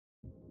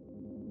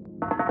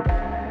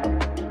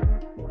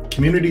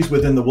Communities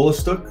within the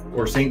Wolastoq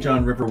or St.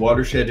 John River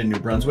watershed in New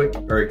Brunswick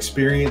are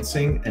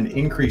experiencing an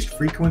increased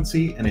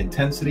frequency and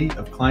intensity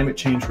of climate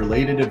change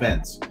related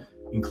events,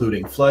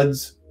 including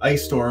floods,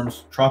 ice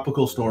storms,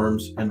 tropical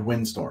storms, and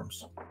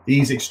windstorms.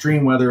 These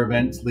extreme weather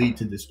events lead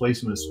to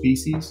displacement of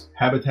species,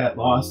 habitat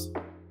loss,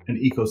 and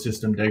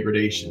ecosystem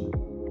degradation.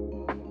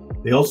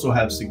 They also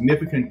have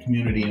significant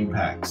community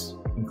impacts,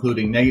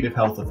 including negative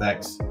health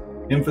effects,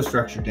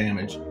 infrastructure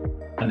damage,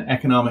 and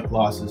economic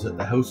losses at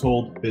the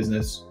household,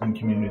 business, and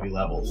community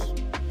levels.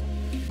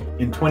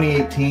 In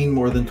 2018,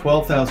 more than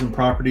 12,000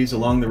 properties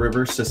along the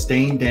river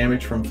sustained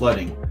damage from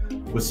flooding,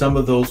 with some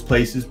of those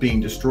places being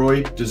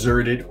destroyed,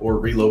 deserted, or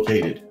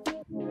relocated.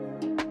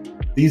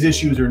 These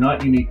issues are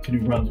not unique to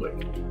New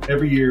Brunswick.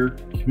 Every year,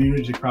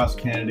 communities across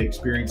Canada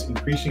experience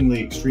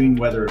increasingly extreme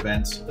weather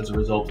events as a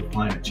result of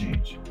climate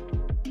change.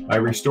 By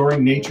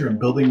restoring nature and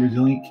building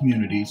resilient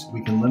communities,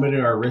 we can limit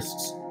our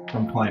risks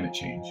from climate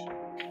change.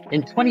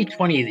 In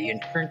 2020, the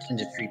insurance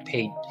industry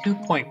paid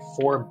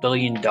 $2.4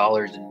 billion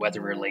in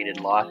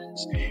weather-related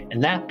losses,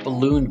 and that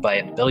ballooned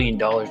by $1 billion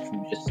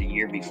from just the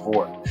year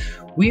before.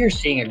 We are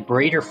seeing a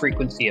greater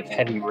frequency of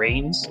heavy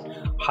rains,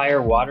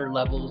 higher water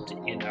levels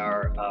in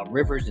our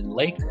rivers and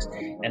lakes,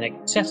 and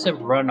excessive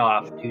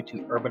runoff due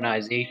to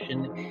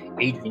urbanization,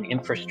 aging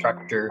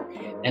infrastructure,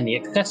 and the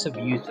excessive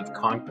use of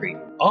concrete.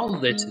 All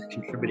of this is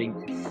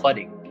contributing to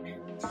flooding.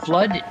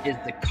 Flood is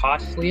the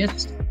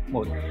costliest,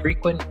 most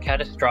frequent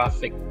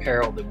catastrophic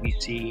peril that we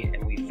see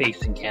and we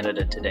face in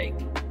Canada today.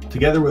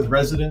 Together with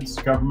residents,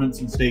 governments,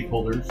 and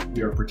stakeholders,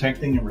 we are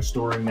protecting and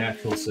restoring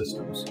natural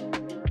systems.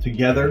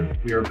 Together,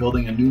 we are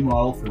building a new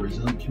model for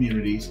resilient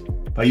communities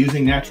by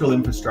using natural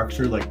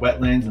infrastructure like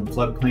wetlands and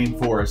floodplain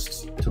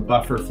forests to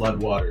buffer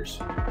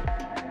floodwaters.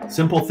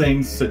 Simple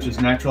things such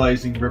as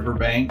naturalizing river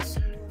banks,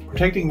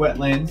 protecting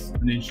wetlands,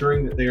 and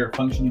ensuring that they are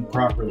functioning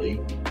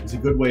properly is a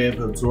good way of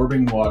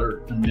absorbing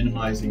water and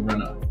minimizing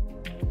runoff.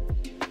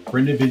 For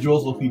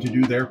individuals looking to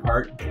do their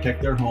part and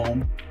protect their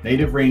home,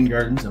 native rain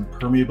gardens and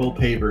permeable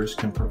pavers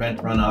can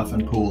prevent runoff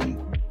and pooling.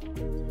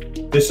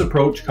 This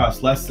approach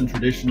costs less than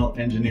traditional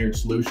engineered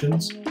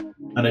solutions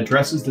and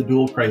addresses the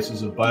dual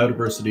crises of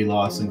biodiversity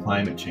loss and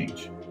climate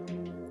change.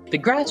 The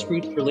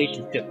grassroots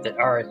relationship that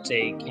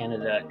RSA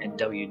Canada and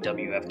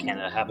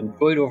WWF-Canada have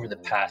enjoyed over the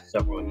past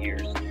several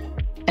years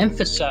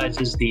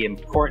emphasizes the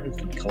importance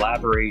of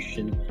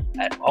collaboration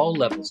at all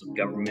levels of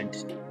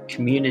government,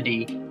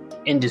 community,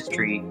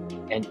 industry,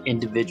 and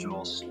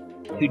individuals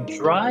to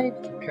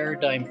drive the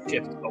paradigm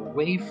shift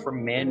away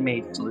from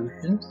man-made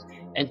solutions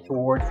and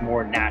towards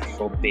more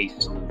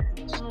natural-based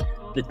solutions.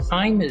 The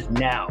time is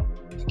now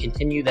to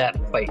continue that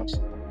fight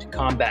to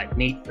combat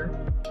nature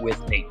with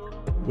nature.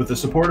 With the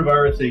support of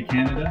RSA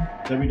Canada,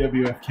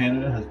 WWF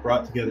Canada has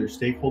brought together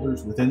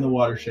stakeholders within the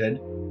watershed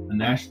and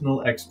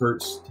national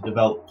experts to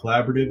develop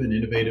collaborative and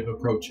innovative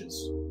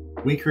approaches.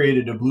 We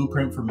created a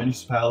blueprint for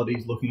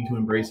municipalities looking to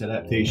embrace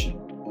adaptation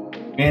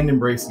and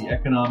embrace the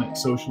economic,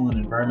 social, and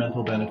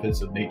environmental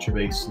benefits of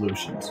nature-based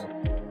solutions.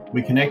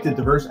 We connected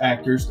diverse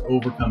actors to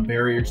overcome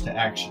barriers to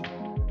action.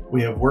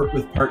 We have worked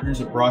with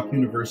partners at Brock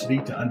University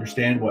to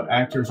understand what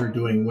actors are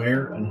doing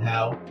where and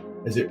how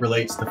as it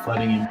relates to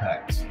flooding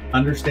impacts.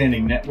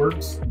 Understanding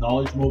networks,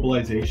 knowledge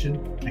mobilization,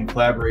 and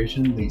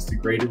collaboration leads to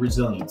greater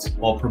resilience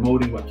while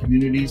promoting what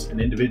communities and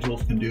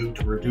individuals can do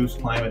to reduce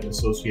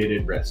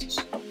climate-associated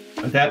risks.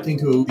 Adapting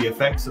to the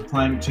effects of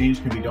climate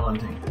change can be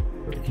daunting,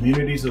 but the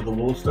communities of the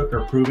Wolastoq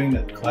are proving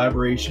that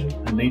collaboration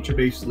and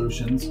nature-based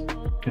solutions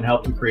can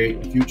help to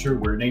create a future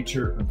where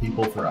nature and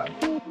people thrive.